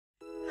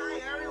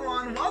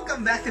and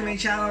welcome back to my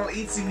channel.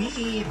 It's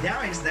me,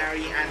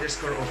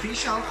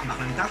 DOYENS_official, ang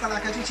bakang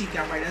tatalaka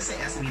chichika para sa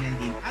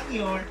SB19, ang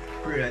your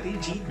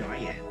prodigy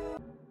Doyen.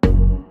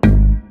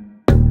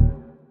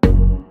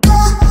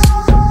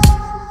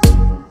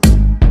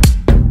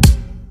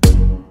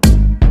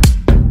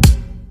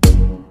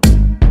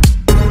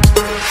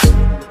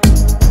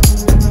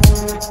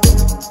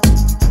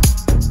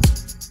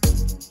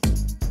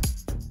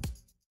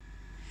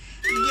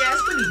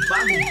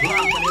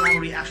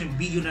 Reaction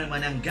video na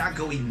naman ang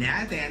gagawin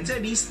natin. So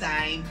this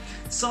time,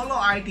 solo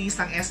artist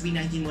ang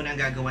SB19 muna ang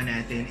gagawa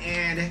natin.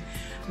 And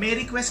may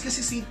request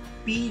kasi si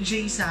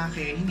PJ sa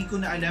akin. Hindi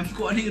ko na alam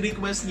kung ano yung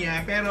request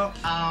niya. Pero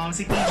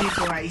si PJ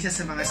po ay isa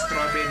sa mga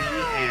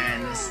strawberry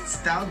and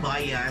style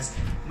bias.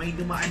 May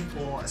dumaan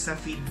po sa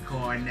feed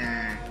ko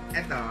na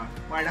eto,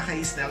 para kay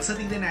Style. So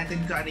tignan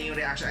natin kung ano yung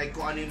reaction ay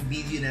kung ano yung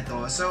video na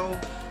to. So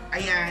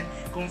ayan,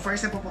 kung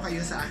first na po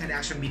kayo sa akin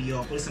reaction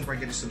video, please don't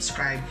forget to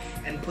subscribe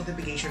and put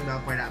notification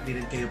bell para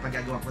updated kayo pag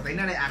gagawa po tayo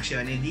na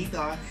reaction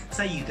dito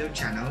sa YouTube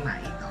channel na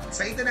ito.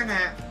 So ito na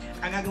nga,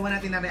 ang gagawa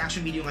natin na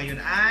reaction video ngayon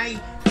ay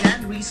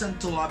 10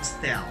 Reasons to Love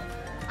Style.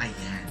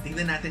 Ayan,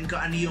 tingnan natin kung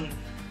ano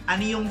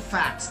yung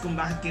facts kung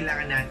bakit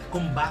kailangan natin,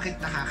 kung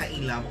bakit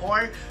nakaka-inlove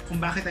or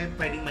kung bakit tayo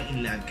pwedeng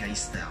ma-inlove kay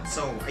Style.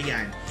 So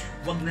ayan,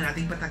 wag na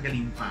natin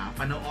patagalin pa,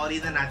 panoorin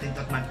na natin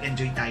to at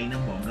mag-enjoy tayo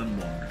ng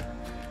bonggang-bongga.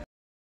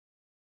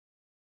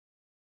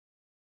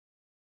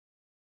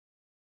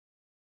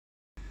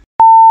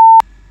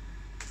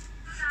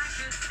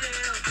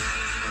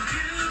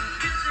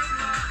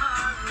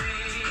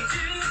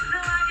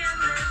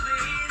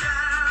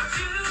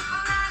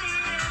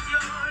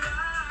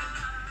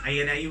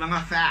 Ayan na yung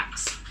mga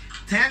facts.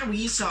 10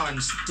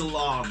 Reasons to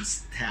Love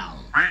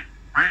Style.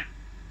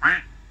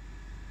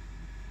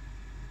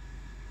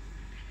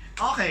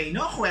 Okay,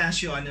 no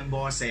question ng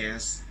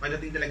boses.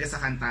 Pagdating talaga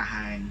sa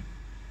kantahan,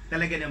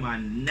 talaga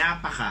naman,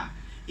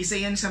 isa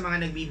yan sa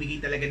mga nagbibigay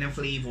talaga ng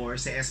flavor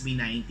sa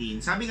SB19.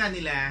 Sabi nga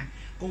nila,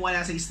 kung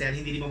wala sa Style,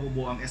 hindi din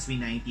mabubuo ang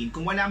SB19.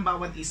 Kung wala ang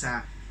bawat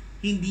isa,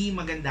 hindi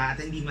maganda at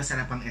hindi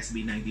masarap ang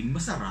SB19.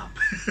 Masarap.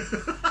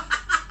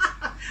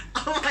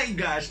 Oh my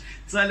gosh!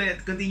 So,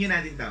 continue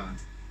natin to.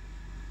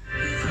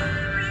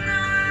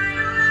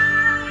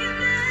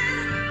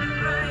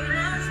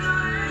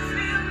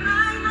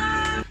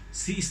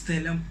 Si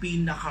Estelle ang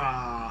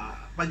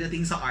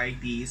pagdating sa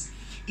artist,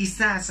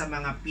 isa sa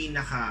mga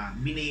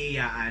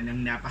biniyayaan ng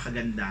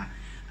napakaganda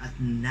at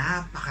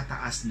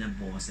napakataas na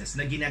boses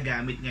na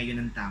ginagamit ngayon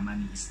ng tama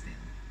ni Estelle.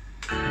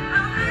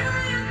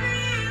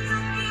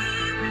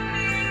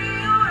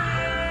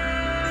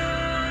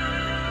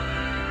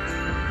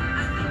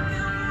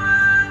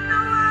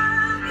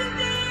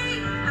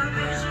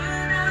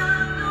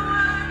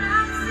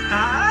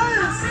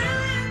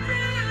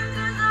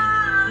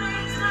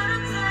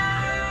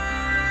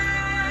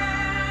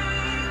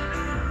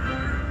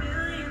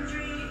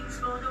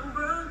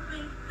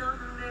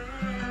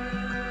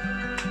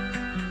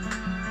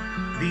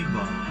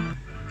 Diba?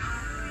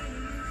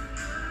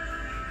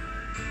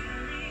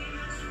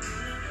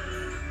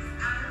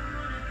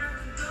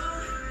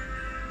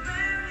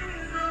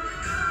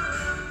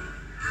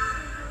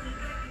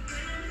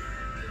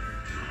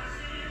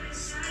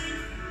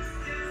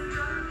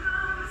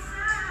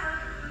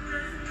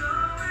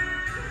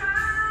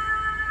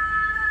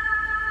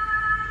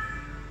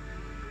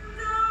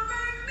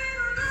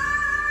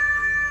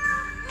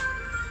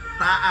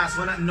 Taas,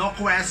 wala, no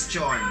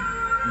question.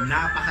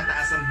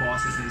 Napakataas ang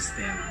boses ni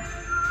Estelle.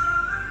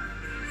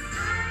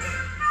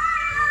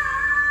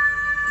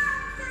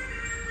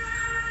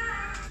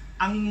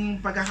 Ang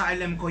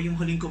pagkakaalam ko, yung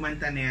huling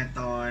kumanta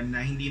neto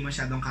na hindi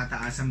masyadong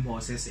kataas ang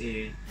boses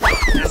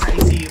nasa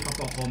ICU pa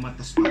po,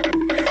 comatose pa po.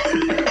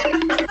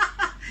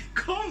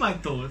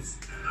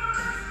 Comatose?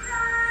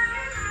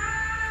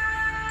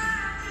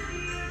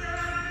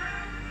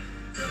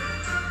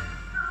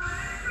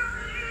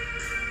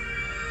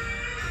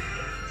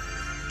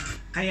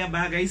 Kaya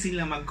bagay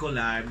sila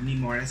mag-collab ni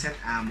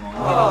Morissette Amon,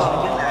 ni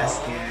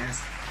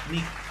Velasquez, ni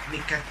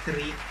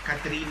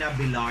Katrina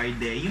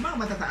Velarde, yung mga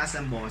matataas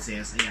ang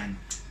boses, ayan,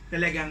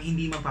 talagang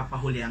hindi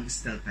mapapahuli ang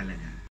Style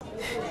talaga.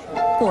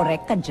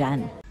 Correct ka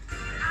dyan.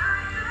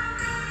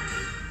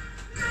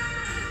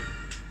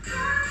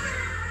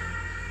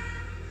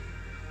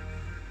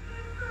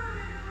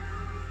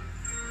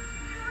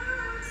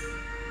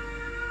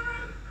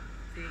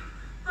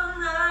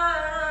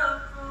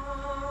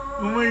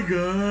 Oh my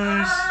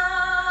gosh!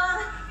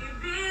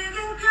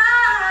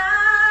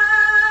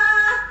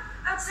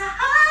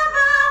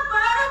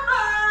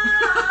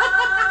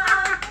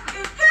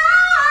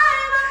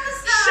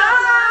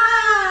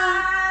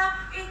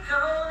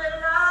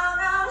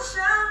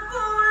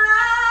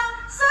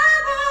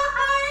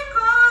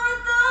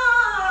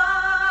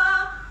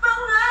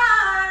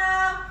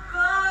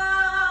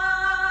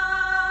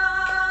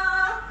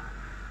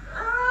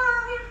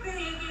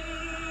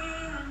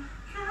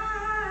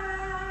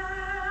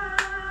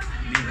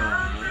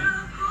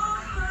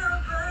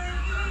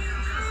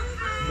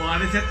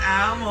 Morissette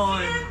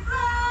Amon.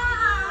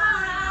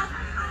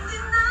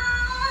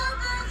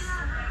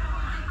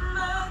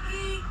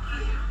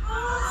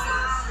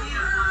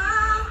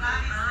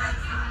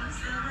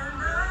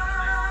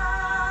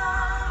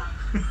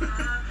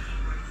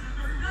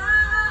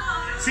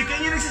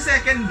 Can you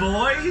nagsi-second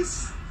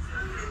voice?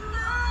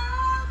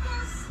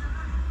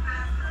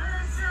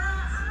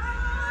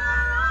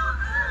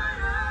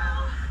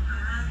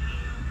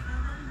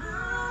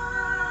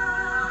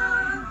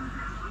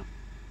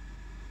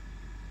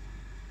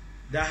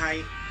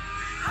 Dahay.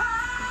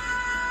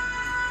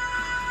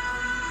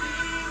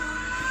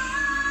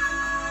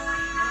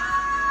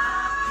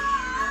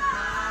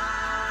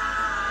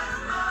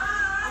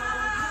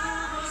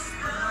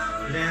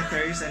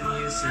 Letters and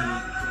music.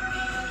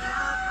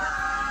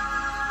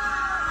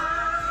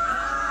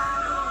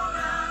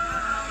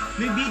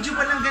 May video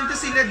palang ganito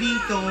sila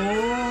dito.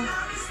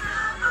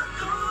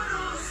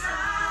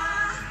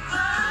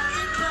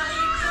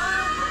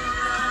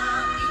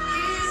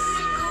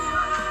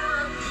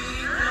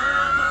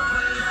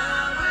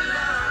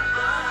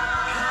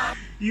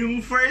 Yung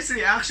first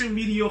reaction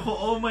video ko,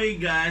 oh my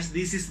gosh,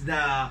 this is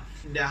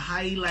the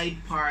highlight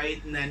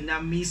part na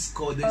na-miss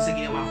ko dun sa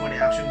ginawa ko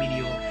reaction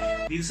video.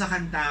 Dito sa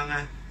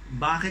kantang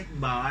Bakit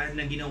Ba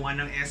na ginawa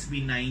ng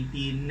SB19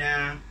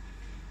 na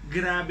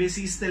grabe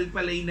si Estel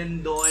pala yung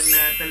nandun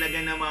na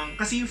talaga namang,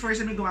 kasi yung first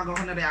na gumagawa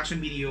ko na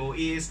reaction video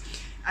is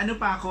ano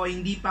pa ako,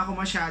 hindi pa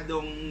ako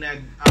masyadong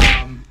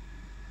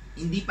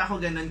hindi pa ako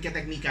ganun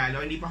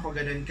ka-technical o hindi pa ako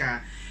ganun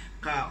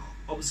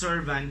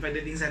ka-observant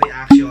pagdating sa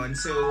reaction.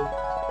 So,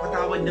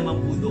 patawad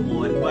naman po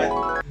doon. But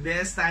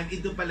this time,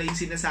 ito pala yung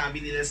sinasabi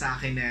nila sa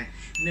akin na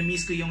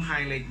na-miss ko yung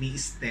highlight ni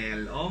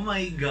Estel. Oh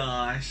my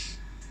gosh!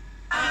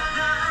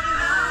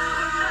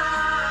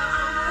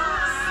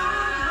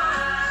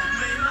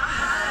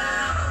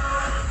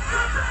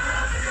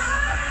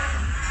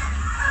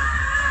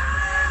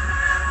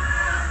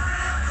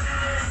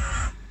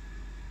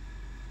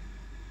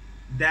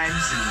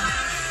 Dancing.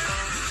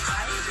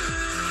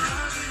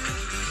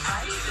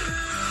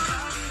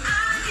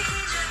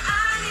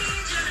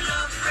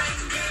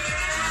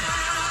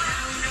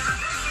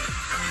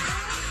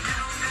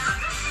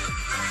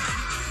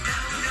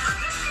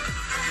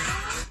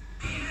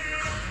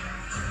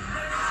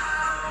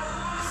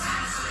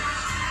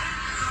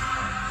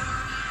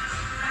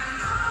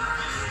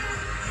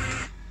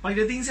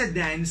 Pagdating sa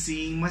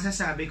dancing,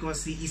 masasabi ko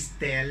si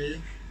Estel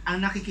ang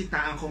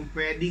nakikitaan kung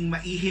pwedeng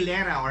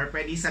maihilera or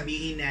pwedeng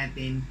sabihin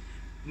natin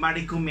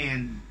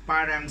ma-recommend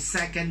parang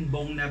second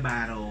Bong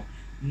Navarro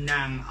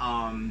ng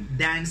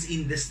dance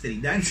industry.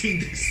 Dance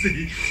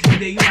industry.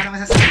 Hindi, yung parang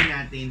masasabi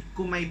natin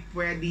kung may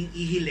pwedeng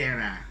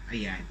ihilera.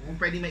 Ayan. Kung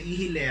pwedeng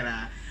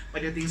maihilera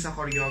pagdating sa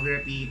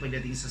choreography,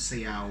 pagdating sa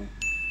sayaw.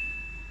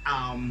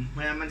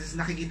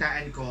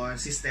 Nakikitaan ko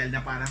si Estel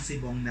na parang si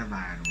Bong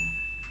Navarro.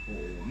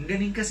 Oo. Ang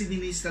galing kasi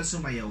din ni Estel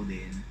sumayaw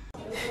din.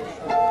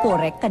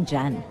 Correct ka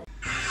dyan.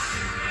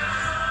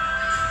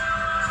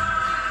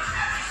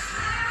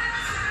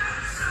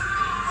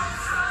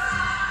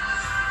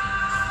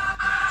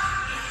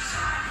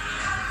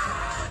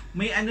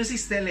 May ano si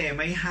Estel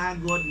may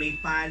hagod, may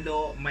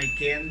palo, may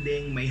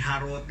kending, may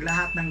harot,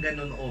 lahat ng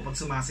ganun pag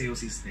sumasayaw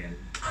si Estel.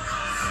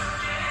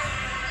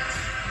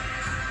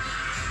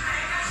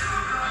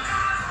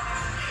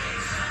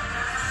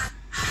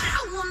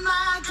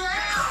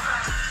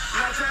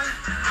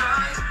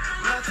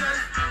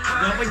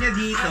 Dapat niya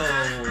dito.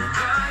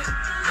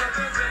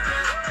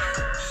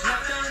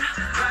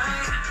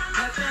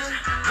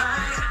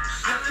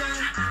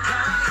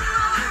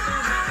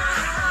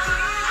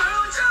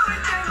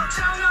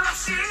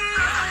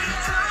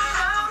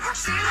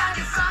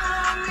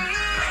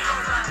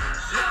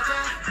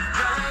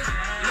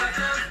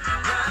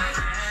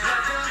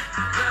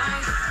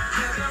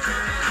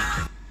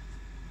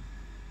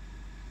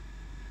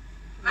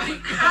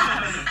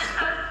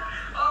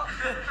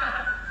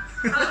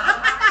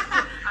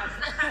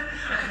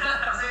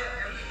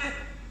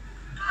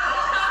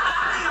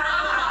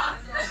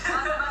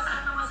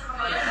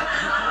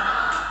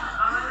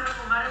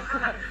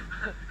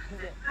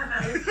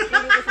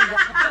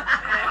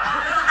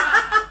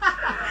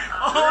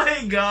 Oh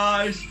my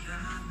gosh!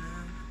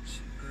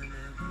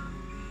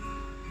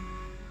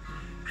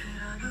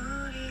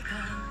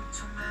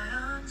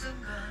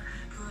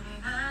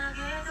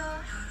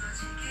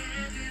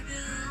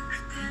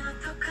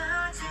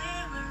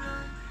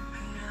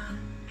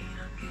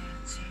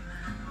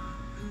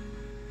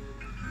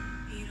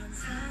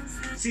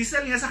 Si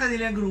Estel nga sa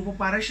kanilang grupo,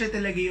 para siya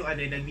talaga yung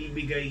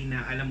nagbibigay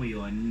na, alam mo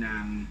yon,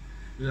 ng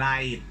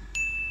light.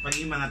 Pag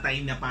yung mga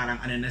time na parang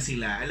na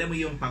sila, alam mo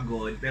yung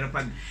pagod, pero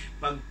pag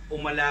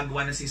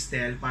umalagwa na si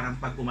Estel, parang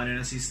pag umano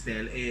na si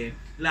Estel,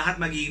 lahat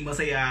magiging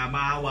masaya,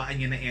 mahawaan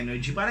niya ng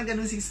energy. Parang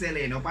ganun si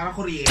Estel no? Parang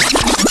kuryente.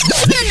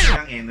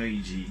 Parang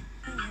energy.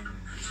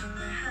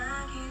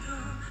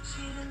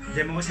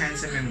 Diyan mo ko si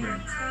handsome member.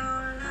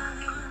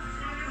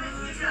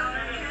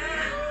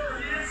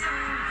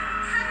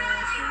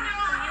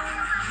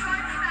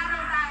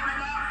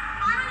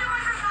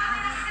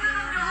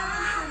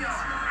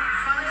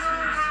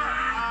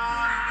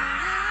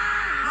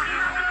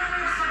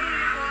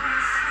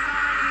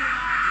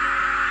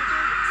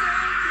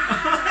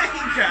 Oh my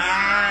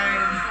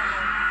God!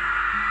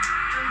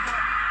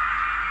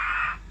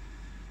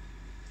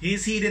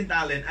 His hidden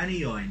talent, ano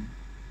yun?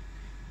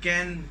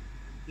 Can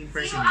Sino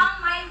impersonate.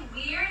 ang may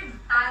weird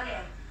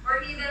talent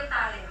or hidden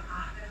talent?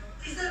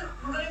 Sister,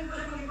 magaling po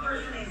siya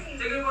mag-impersonate.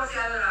 Sige po si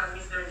ano lang,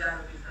 Mr. John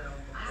Pista lang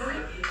po.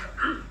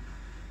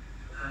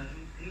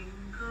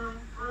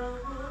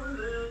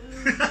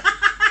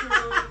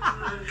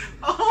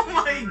 Oh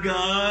my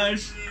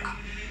gosh!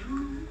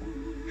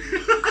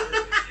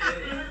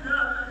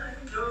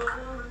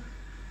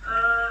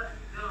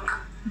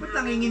 Ba't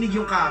nanginginig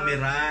yung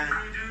camera?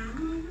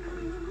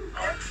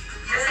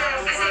 Kasi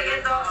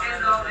ito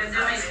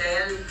may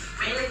style.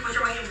 Mahilig po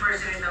siya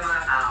mag-impersonate ng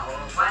mga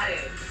tao. Pare,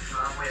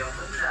 mga kuya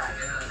punta,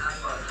 gano'n.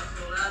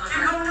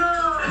 Ikaw na!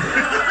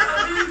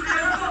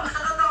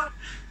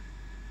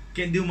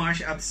 Can do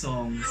mash-up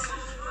songs.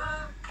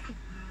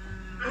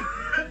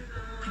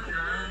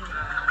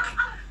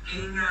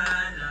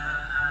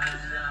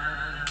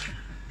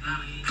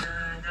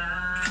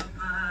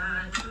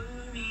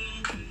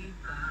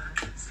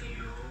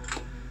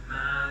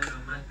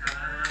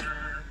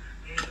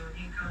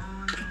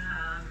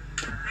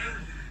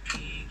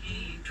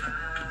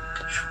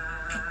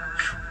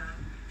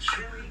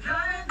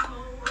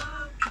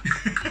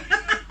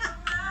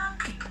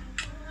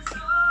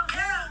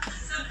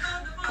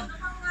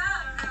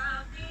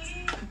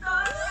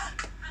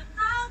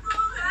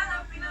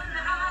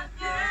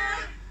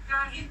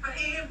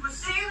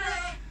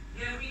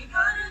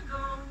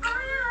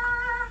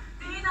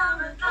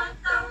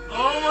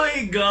 Oh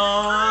my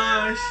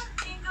gosh!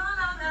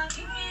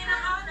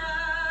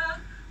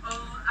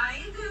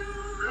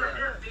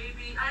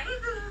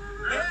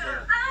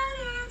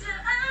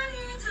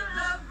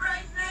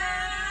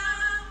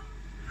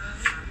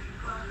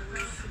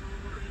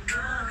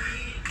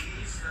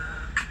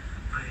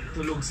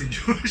 Tulog si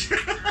Josh.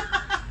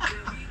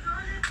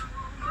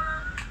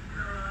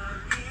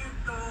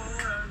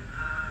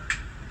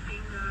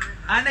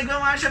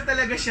 Nagmamashap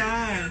talaga siya.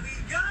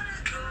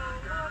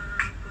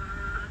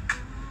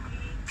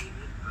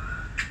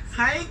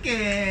 Hi,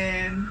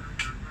 Ken.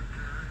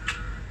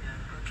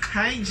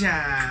 Hi, Ja.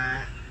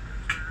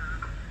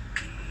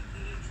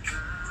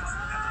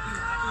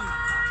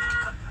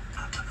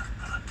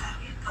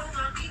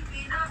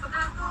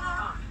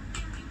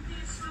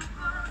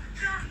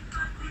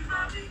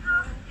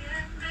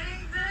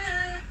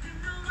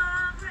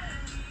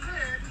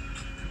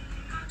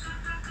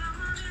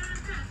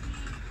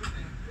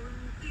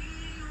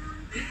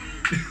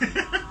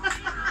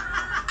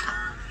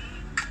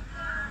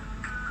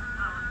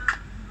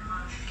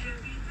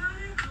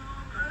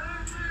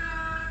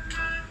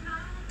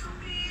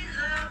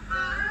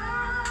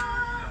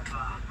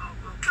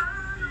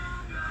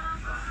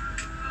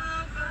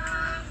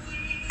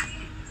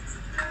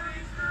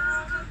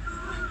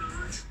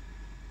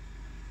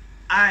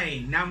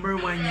 Ay, number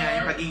 1 niya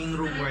yung pagiging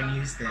rumor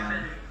ni Stel.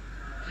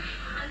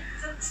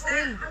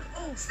 Stel!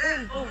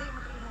 Stel!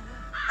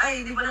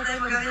 Ay, hindi pa na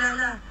tayo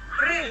magkakilala.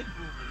 Pre!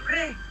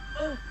 Pre!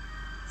 Oh!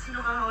 Sino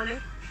ka nga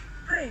ulit?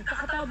 Pre,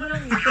 kakatawag mo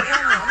lang yun.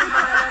 Kaya nga, ano yung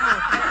pangalan mo?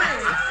 Pre!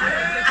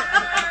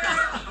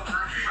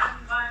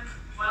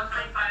 1.5, 1.5, 1.5.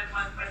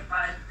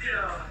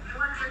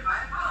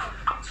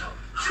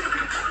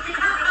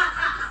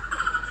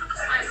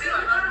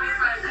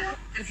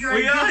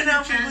 Uy,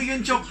 hanapin ko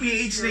yung Chok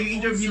PH na yung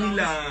interview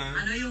nila.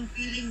 Ano yung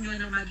feeling nyo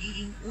na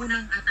magiging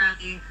unang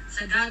atake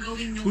sa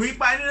gagawin nyo? Uy,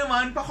 paano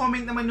naman?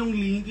 Pa-comment naman nung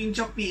link, yung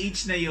Chok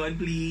PH na yon,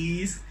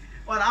 please.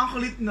 Parang ang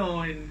kulit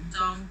nun.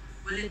 song?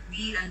 Will it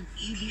be an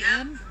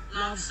EDM,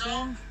 love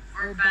song,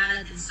 or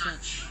ballad and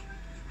such?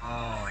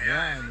 Oh,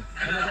 yan.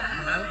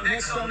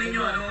 Next song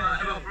ninyo, ano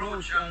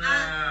approach ang...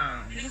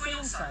 Hindi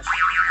ko yung such.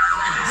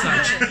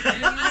 Such.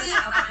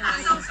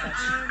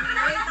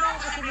 Right now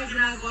kasi may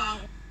ginagawa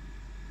ako.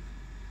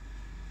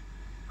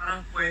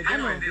 Parang pwede,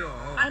 pwede,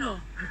 oo. Ano?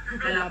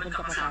 Lalaban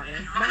ka pa sa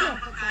akin? Ano?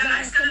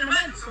 Aalis ka na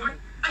naman?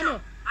 Ano?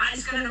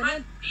 Aalis ka na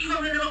naman?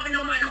 Iwan mo na naman kayo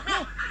ng mga anak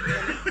mo!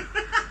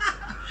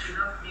 She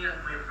knocked me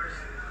at my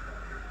first.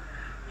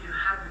 You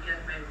had me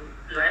at my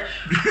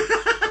flesh.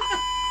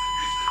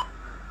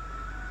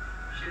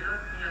 She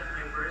knocked me at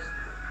my first.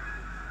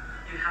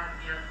 You had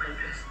me at my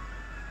best.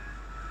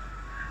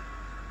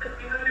 At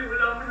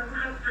pinaliwala mo ng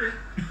lahat.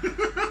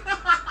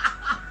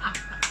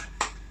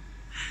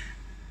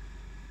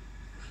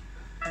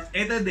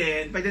 Ito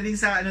din, pagdating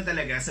sa ano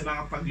talaga, sa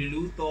mga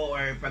pagluluto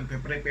or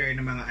pagpe-prepare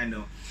ng mga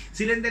ano,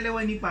 silang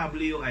dalawa ni Pablo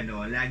yung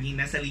ano, laging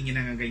nasa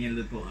linya ng ganyan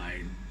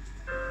lutuan.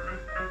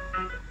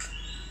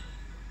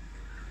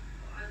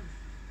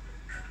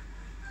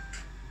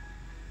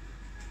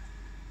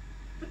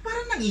 Ba't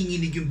parang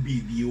nanginginig yung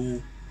video?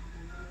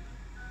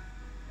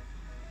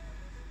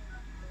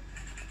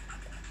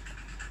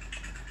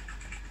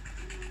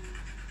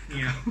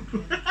 Yeah.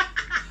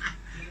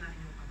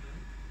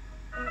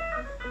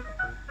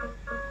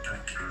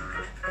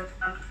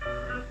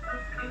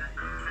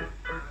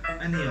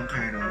 Ano yung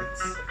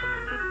carrots?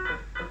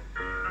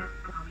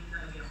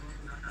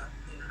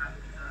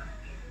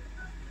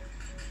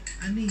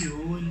 Ano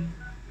yun?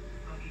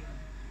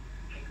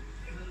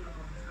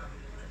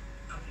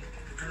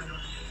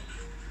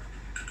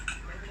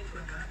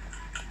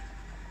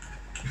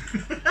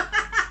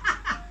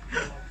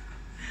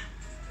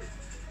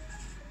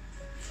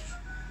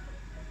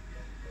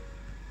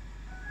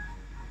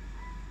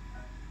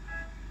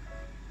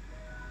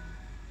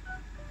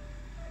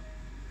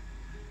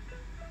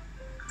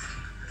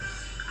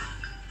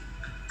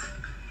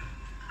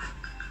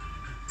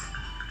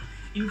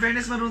 In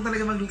fairness, marunong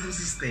talaga magluto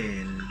si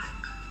Stel.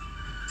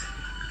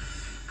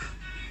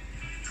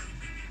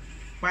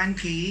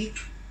 Pancake.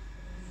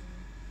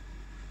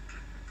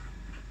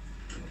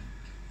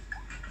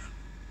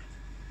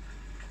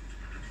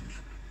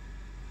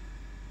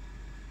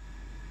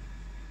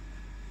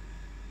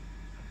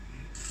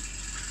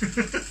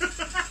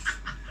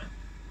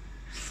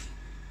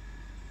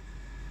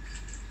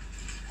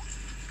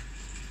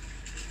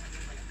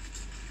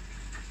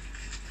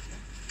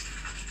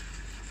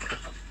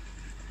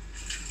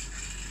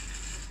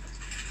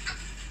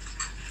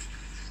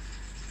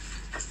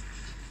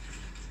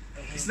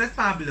 Is that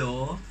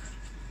Pablo?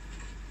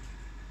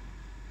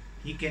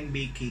 He can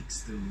bake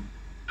cakes too.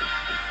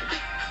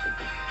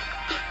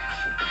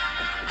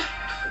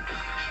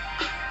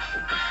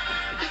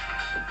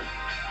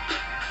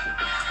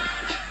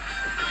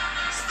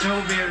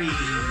 Strawberry.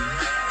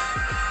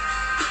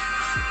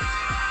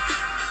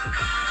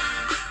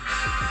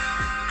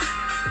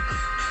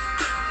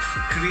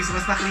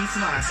 Christmas na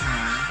Christmas, ha?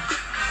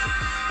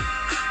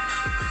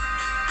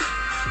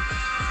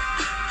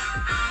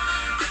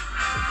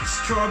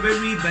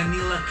 Strawberry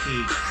vanilla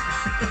cake.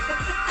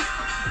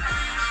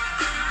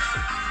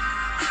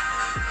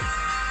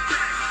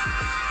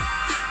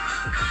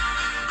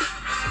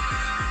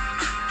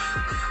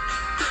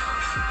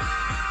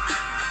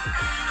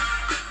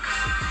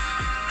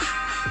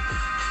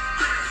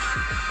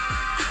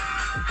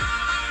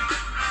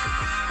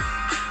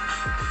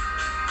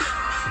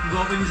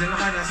 Gawin minsan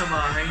ka nasa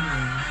bahay mo.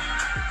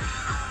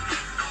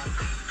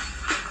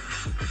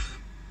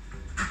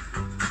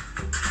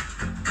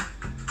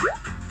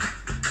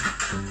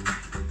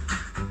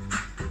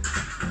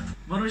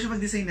 Marunong siya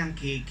mag-design ng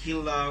cake.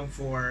 His love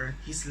for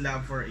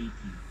 18.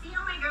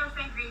 Sino may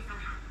girlfriend, Grace?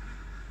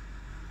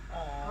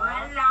 Aww.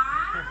 Wala!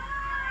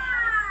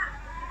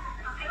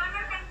 Okay, one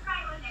more time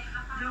try ulit.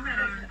 Sino may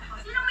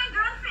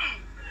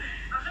girlfriend?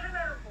 Actually,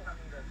 meron po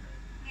kaming girlfriend.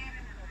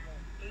 Meron naman.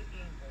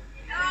 18 po.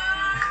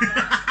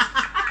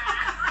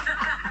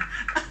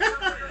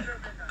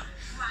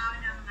 Wow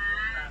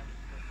naman.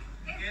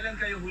 Kailan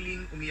kayo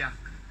huling umiyak?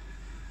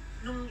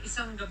 Nung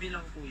isang gabi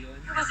lang po yun.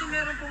 Kasi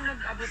meron pong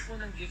nag-abot po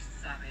ng gift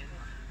sa akin.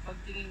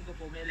 Pagtingin ko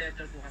po, may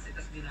letter po kasi,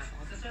 tapos binasa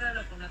ko. Tapos wala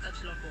lang po,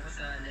 natouch lang po ko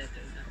sa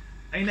letter na.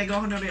 Ay,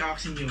 nagawa ko na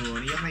reaction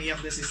yun. Iyak na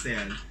iyak na si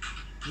Stel.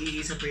 He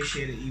is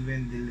appreciated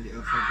even the little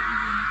for the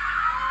even.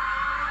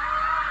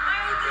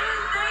 I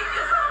did! Thank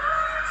you so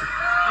much!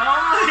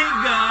 Oh my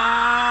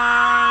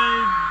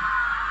God!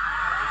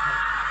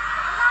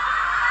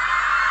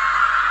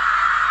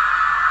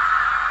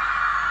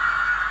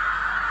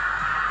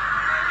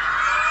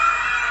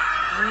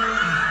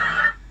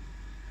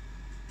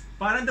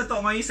 Parang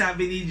totoo nga yung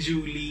sabi ni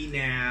Julie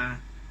na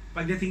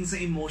pagdating sa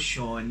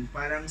emotion,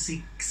 parang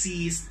si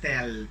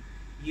Stel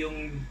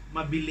yung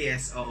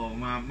mabilis, oo,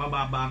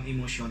 mababa ang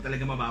emosyon,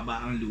 talaga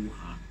mababa ang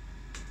luha.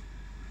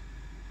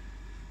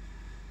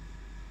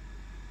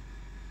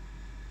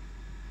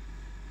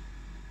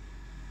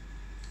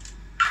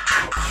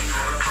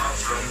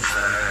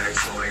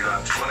 Only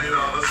got $20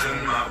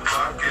 in my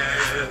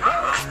pocket.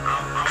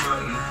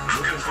 I'm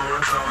looking for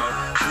a come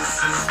up.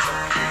 This is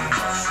fucking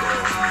awesome.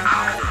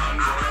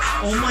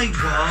 Oh my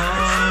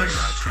gosh!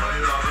 $20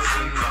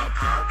 in my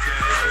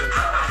pocket.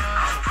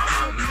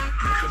 I'm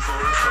looking for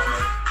a come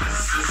up.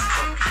 This is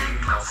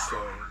fucking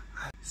awesome.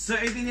 So,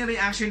 ito yung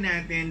reaction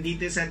natin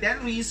dito sa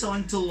 10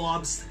 Reason to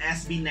Love's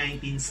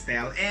SB19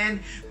 Stel. And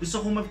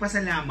gusto kong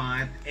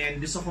magpasalamat and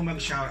gusto kong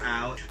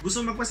mag-shoutout.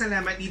 Gusto kong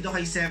magpasalamat dito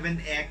kay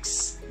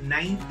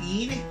 7X19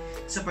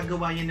 sa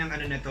paggawa niya ng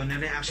ano na to, ng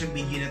reaction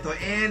video na to.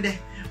 And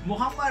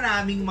mukhang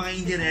maraming mga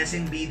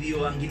interesting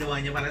video ang ginawa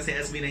niya para sa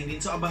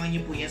SB19. So, abangan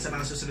niyo po yan sa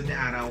mga susunod na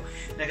araw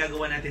na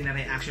gagawa natin na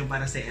reaction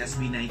para sa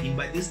SB19.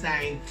 But this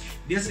time,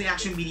 this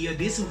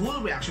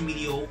whole reaction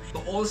video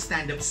to all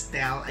stand-up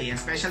Stel. Ayan,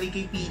 especially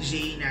kay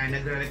PJ na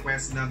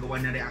nagre-request na gawa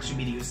na reaction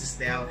video si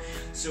Stel.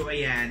 So,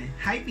 ayan.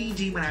 Hi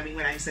PJ,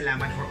 maraming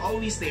salamat for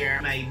always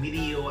there my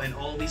video and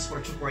always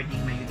for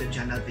supporting my YouTube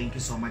channel. Thank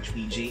you so much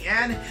PJ.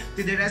 And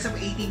to the rest of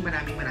 18,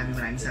 maraming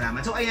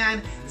salamat. So, ayan.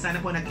 Sana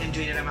po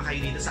nag-enjoy na naman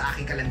kayo dito sa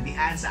aking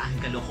kalandian, sa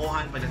aking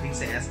kalokohan pagdating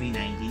sa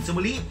SB19. So,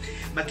 muli,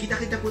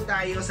 magkita-kita po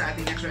tayo sa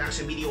ating next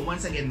reaction video.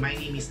 Once again, my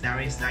name is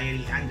Darius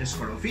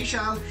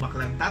Diary_official.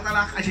 Baklang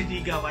tatalak at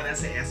chika para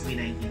sa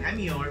SB19.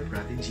 I'm your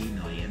protege,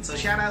 Doyen. So,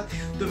 shout out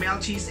to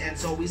Melchis and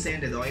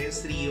ZOWIEZEN, the Doyens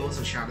Trio.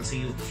 So, shout out to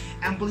you.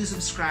 And please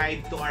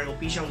subscribe to our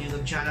official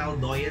YouTube channel,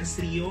 Doyens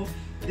Trio.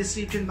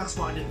 Description box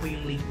po, andun po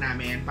yung link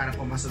namin para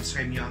po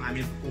masubscribe nyo ang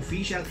aming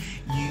official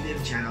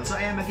YouTube channel. So,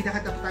 ayan,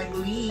 magkita-kita po tayo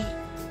muli.